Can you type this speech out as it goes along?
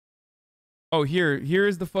Oh, here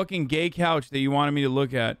is the fucking gay couch that you wanted me to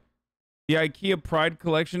look at. The IKEA Pride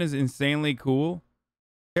collection is insanely cool.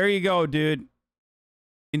 There you go, dude.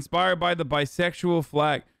 Inspired by the bisexual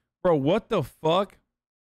flag. Bro, what the fuck?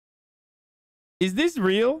 Is this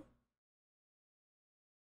real?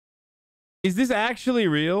 Is this actually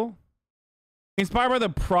real? Inspired by the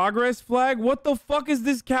progress flag? What the fuck is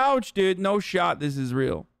this couch, dude? No shot this is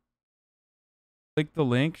real. Click the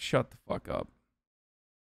link. Shut the fuck up.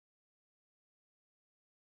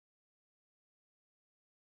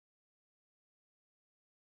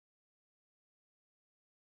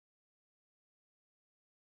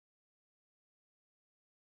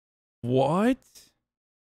 What?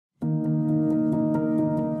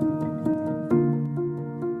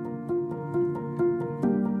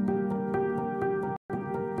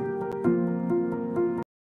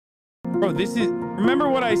 Bro, this is... Remember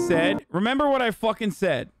what I said? Remember what I fucking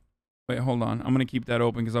said? Wait, hold on. I'm gonna keep that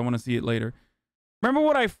open because I want to see it later. Remember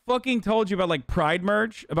what I fucking told you about, like, Pride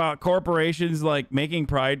merch? About corporations, like, making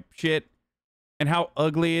Pride shit? And how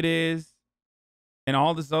ugly it is? And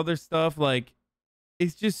all this other stuff? Like,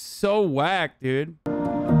 it's just so whack, dude.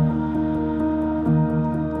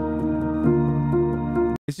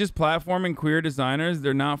 It's just platforming queer designers.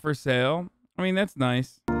 They're not for sale. I mean, that's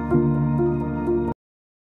nice.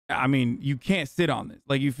 I mean, you can't sit on this.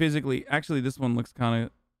 Like, you physically... Actually, this one looks kind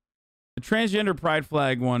of... The transgender pride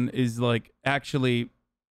flag one is, like, actually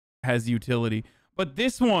has utility. But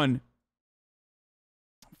this one...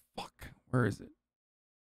 Fuck. Where is it?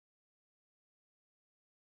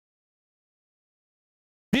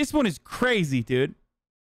 This one is crazy, dude.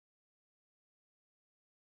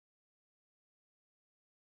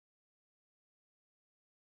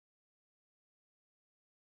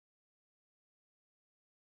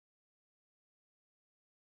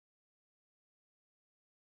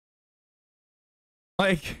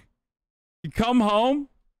 Like, you come home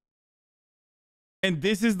and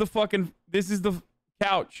this is the fucking, this is the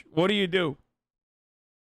couch. What do you do?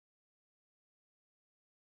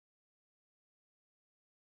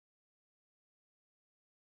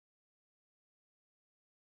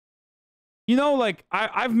 You know, like,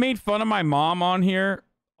 I've made fun of my mom on here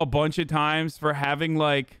a bunch of times for having,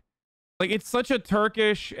 like, it's such a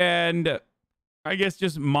Turkish and I guess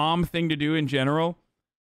just mom thing to do in general.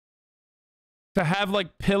 To have,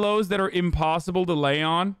 like, pillows that are impossible to lay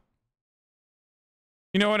on.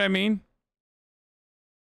 You know what I mean?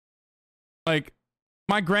 Like,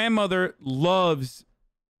 my grandmother loves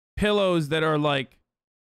pillows that are, like,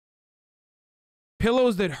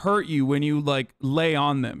 pillows that hurt you when you, like, lay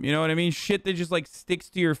on them. You know what I mean? Shit that just, like, sticks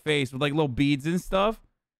to your face with, like, little beads and stuff.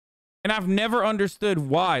 And I've never understood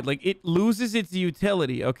why. Like, it loses its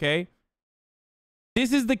utility, okay?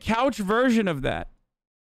 This is the couch version of that.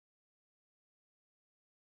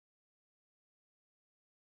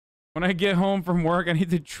 When I get home from work, I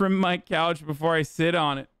need to trim my couch before I sit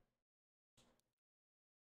on it.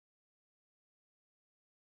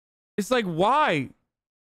 It's like, why?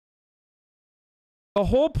 The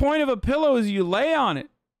whole point of a pillow is you lay on it.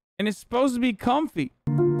 And it's supposed to be comfy.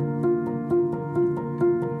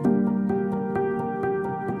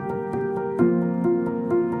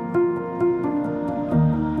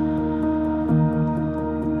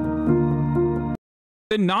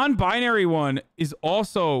 The non-binary one is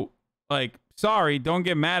also... Like, sorry, don't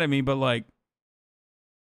get mad at me, but, like,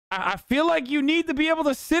 I feel like you need to be able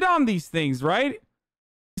to sit on these things, right?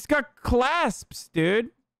 It's got clasps, dude.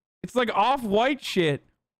 It's like off-white shit.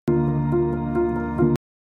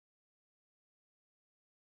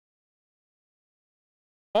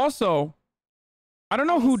 Also, I don't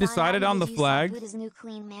know who decided on the flags. There's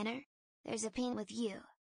a pain with you.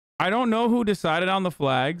 I don't know who decided on the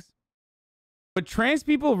flags, but trans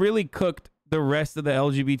people really cooked the rest of the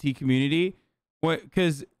LGBT community,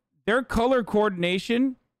 because their color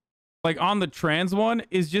coordination, like on the trans one,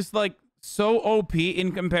 is just like so OP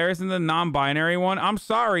in comparison to the non-binary one. I'm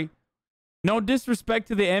sorry, no disrespect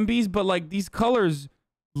to the MBs, but like these colors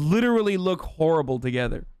literally look horrible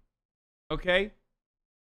together. Okay,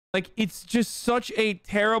 like it's just such a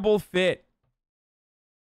terrible fit.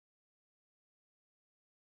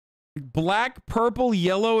 Black, purple,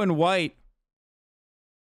 yellow, and white.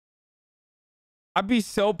 I'd be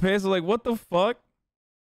so pissed. Like, what the fuck?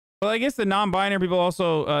 Well, I guess the non-binary people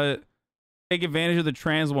also take advantage of the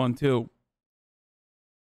trans one, too.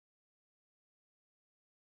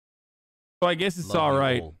 So I guess it's all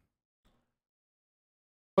right.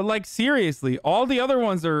 But, like, seriously, all the other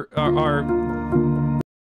ones are...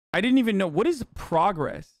 I didn't even know... What is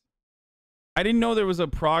progress? I didn't know there was a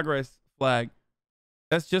progress flag.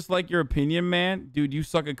 That's just like your opinion, man. Dude, you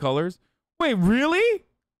suck at colors. Wait, really?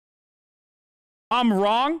 I'm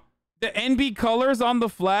wrong. The NB colors on the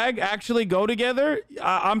flag actually go together.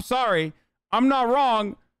 I'm sorry. I'm not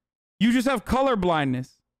wrong. You just have color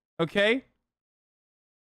blindness. Okay?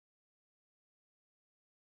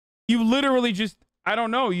 You literally just, I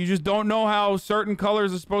don't know. You just don't know how certain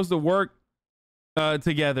colors are supposed to work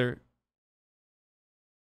together.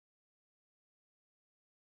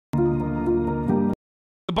 The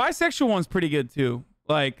bisexual one's pretty good too.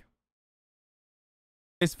 Like,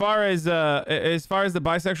 as far as the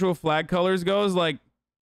bisexual flag colors goes, like,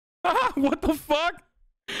 what the fuck?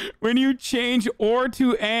 When you change or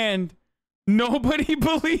to and, nobody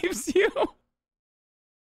believes you.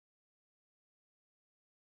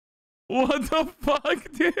 What the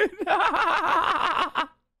fuck, dude?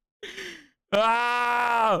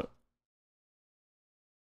 Ah!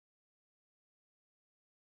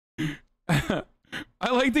 I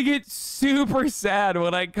like to get super sad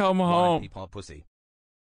when I come home. Pussy.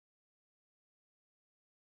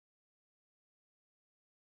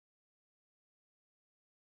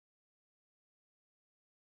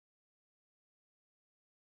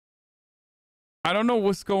 I don't know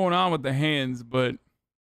what's going on with the hands, but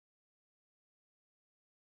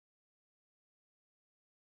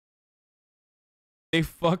they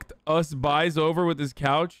fucked us buys over with this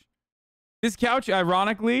couch. This couch,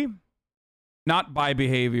 ironically, not bi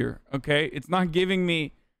behavior, okay? It's not giving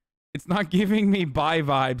me bi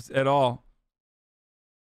vibes at all.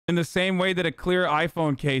 In the same way that a clear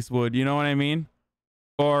iPhone case would, you know what I mean?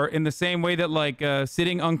 Or in the same way that like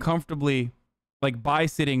sitting uncomfortably, like bi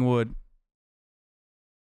sitting would.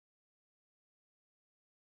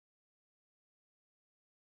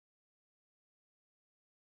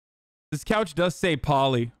 This couch does say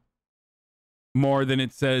poly more than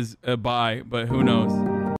it says bi, but who knows?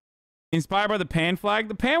 Inspired by the pan flag.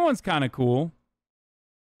 The pan one's kind of cool.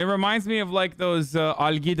 It reminds me of like those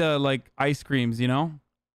Algida like ice creams, you know?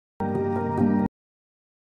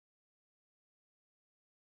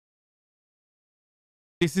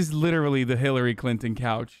 This is literally the Hillary Clinton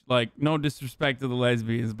couch. Like, no disrespect to the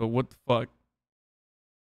lesbians, but what the fuck?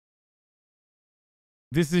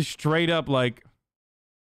 This is straight up like...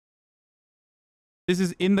 This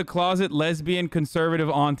is in the closet lesbian conservative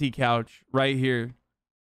auntie couch right here.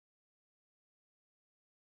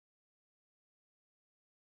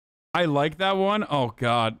 I like that one. Oh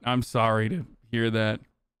God, I'm sorry to hear that.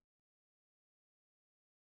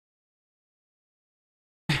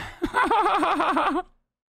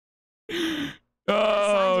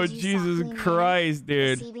 Oh Jesus Christ,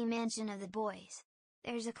 dude. The CB mansion of the boys.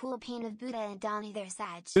 There's a cool paint of Buddha and on either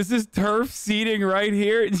side. This is turf seating right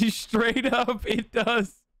here. Just straight up, it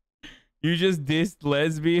does. You just dissed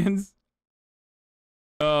lesbians.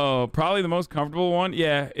 Oh, probably the most comfortable one.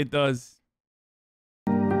 Yeah, it does.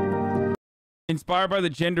 Inspired by the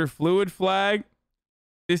gender fluid flag.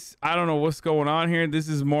 This, I don't know what's going on here. This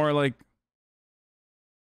is more like...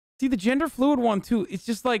 See, the gender fluid one too. It's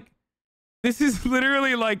just like... This is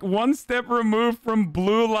literally like one step removed from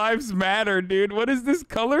Blue Lives Matter, dude. What is this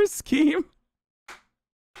color scheme?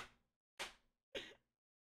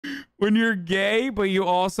 When you're gay, but you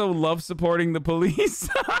also love supporting the police.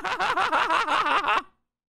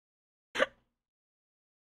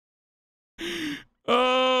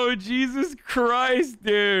 Oh, Jesus Christ,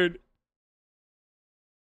 dude.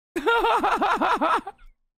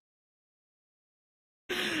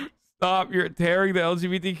 Stop, you're tearing the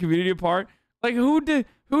LGBT community apart. Like, who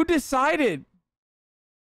decided?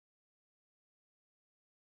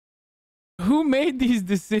 Who made these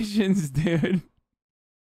decisions, dude?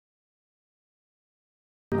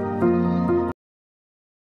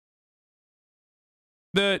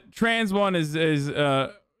 The trans one is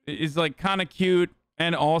like kind of cute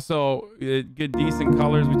and also good, decent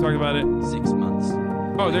colors. We talked about it. 6 months.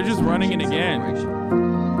 Oh, they're just running it again.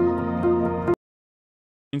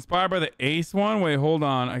 Inspired by the Ace one? Wait, hold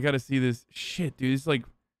on. I gotta see this. Shit, dude. It's like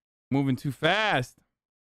moving too fast.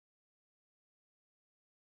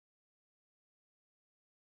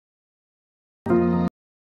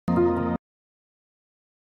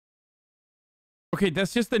 Okay,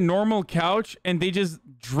 that's just a normal couch and they just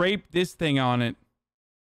drape this thing on it.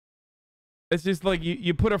 It's just like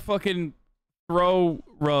you put a fucking throw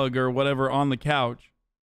rug or whatever on the couch.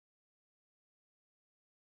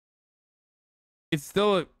 It's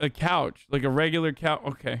still a couch, like a regular couch.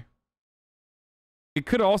 Okay. It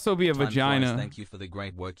could also be a vagina. Flies. Thank you for the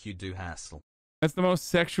great work you do, Hassel. That's the most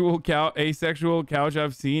sexual asexual couch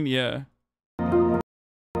I've seen. Yeah.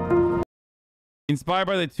 Inspired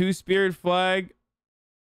by the two-spirit flag.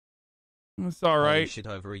 It's all right. Shit,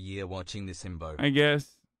 over a year watching this himbo. I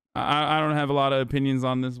guess. I don't have a lot of opinions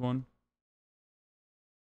on this one.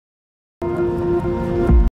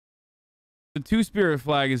 two-spirit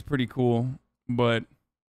flag is pretty cool, but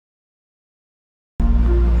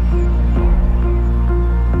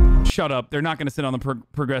shut up. They're not going to sit on the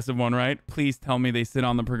progressive one, right? Please tell me they sit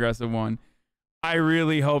on the progressive one. I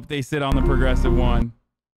really hope they sit on the progressive one.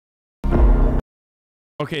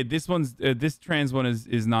 Okay, this one's this trans one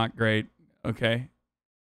is not great. Okay,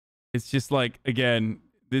 it's just like, again,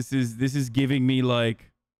 this is giving me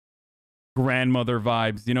like grandmother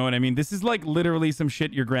vibes. You know what I mean? This is like literally some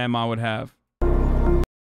shit your grandma would have.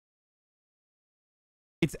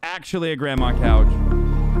 It's actually a grandma couch.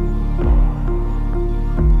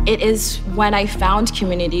 It is when I found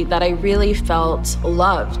community that I really felt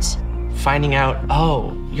loved. Finding out,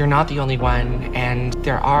 oh, you're not the only one, and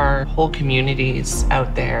there are whole communities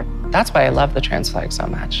out there. That's why I love the trans flag so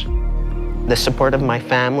much. The support of my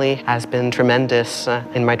family has been tremendous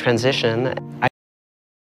in my transition.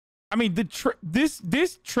 I mean,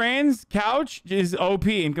 this trans couch is OP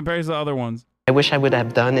in comparison to other ones. I wish I would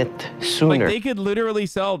have done it sooner. Like, they could literally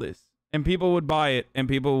sell this, and people would buy it, and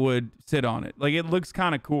people would sit on it. Like, it looks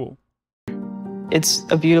kind of cool. It's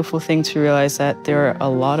a beautiful thing to realize that there are a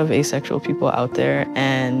lot of asexual people out there,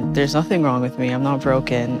 and there's nothing wrong with me. I'm not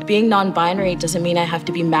broken. Being non-binary doesn't mean I have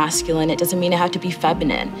to be masculine. It doesn't mean I have to be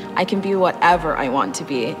feminine. I can be whatever I want to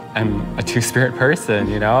be. I'm a two-spirit person,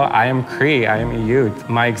 you know? I am Cree, I am a youth.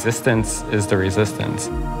 My existence is the resistance.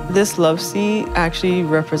 This love seat actually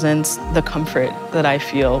represents the comfort that I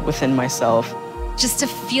feel within myself. Just to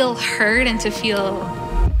feel heard and to feel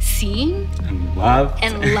seen. And loved.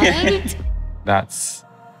 And loved. That's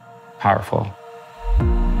powerful.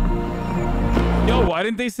 Yo, why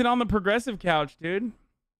didn't they sit on the progressive couch, dude?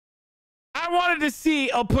 I wanted to see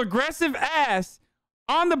a progressive ass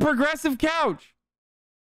on the progressive couch.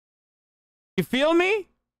 You feel me?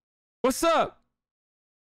 What's up?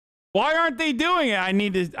 Why aren't they doing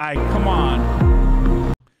it? Come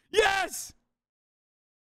on. Yes!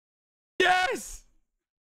 Yes!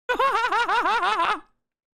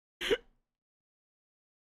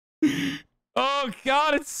 Oh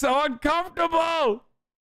God, it's so uncomfortable.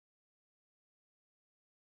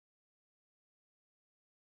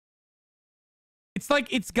 It's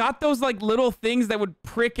like, it's got those like little things that would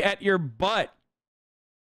prick at your butt.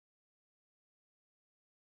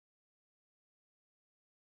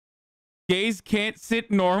 Gays can't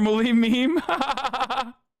sit normally meme.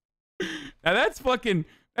 Now that's fucking,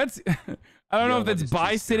 that's, I don't know if that's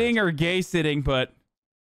bi sitting or gay sitting, but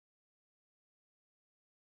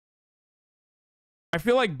I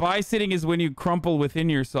feel like bi sitting is when you crumple within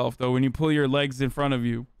yourself, though, when you pull your legs in front of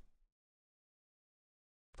you.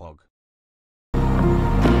 Pog.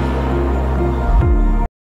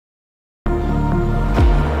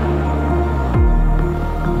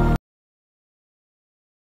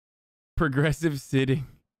 Progressive sitting.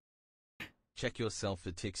 Check yourself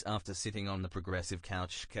for ticks after sitting on the progressive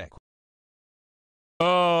couch. Kek.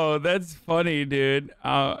 Oh, that's funny, dude.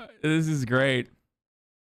 This is great.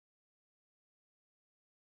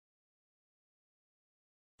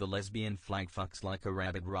 The lesbian flag fucks like a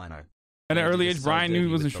rabid rhino. At an early age, Brian knew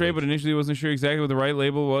he wasn't straight, but initially wasn't sure exactly what the right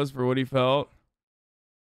label was for what he felt.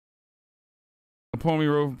 A poem he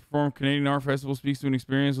wrote for Canadian Art Festival speaks to an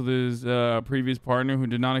experience with his previous partner who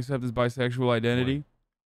did not accept his bisexual identity.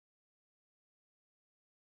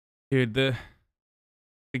 Dude,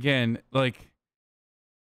 again, like,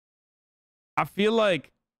 I feel like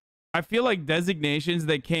designations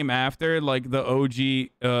that came after, like, the OG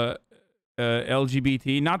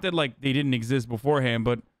LGBT, not that like they didn't exist beforehand,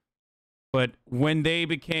 but when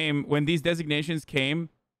these designations came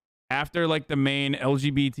after like the main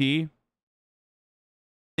LGBT,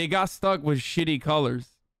 they got stuck with shitty colors.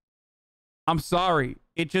 I'm sorry,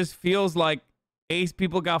 it just feels like ace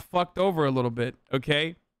people got fucked over a little bit.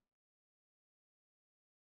 Okay,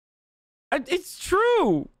 it's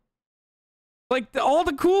true. Like, all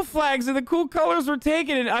the cool flags and the cool colors were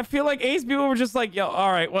taken, and I feel like ace people were just like, yo, all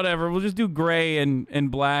right, whatever. We'll just do gray and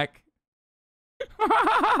black.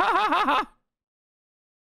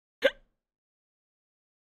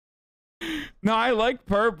 No, I like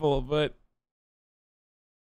purple, but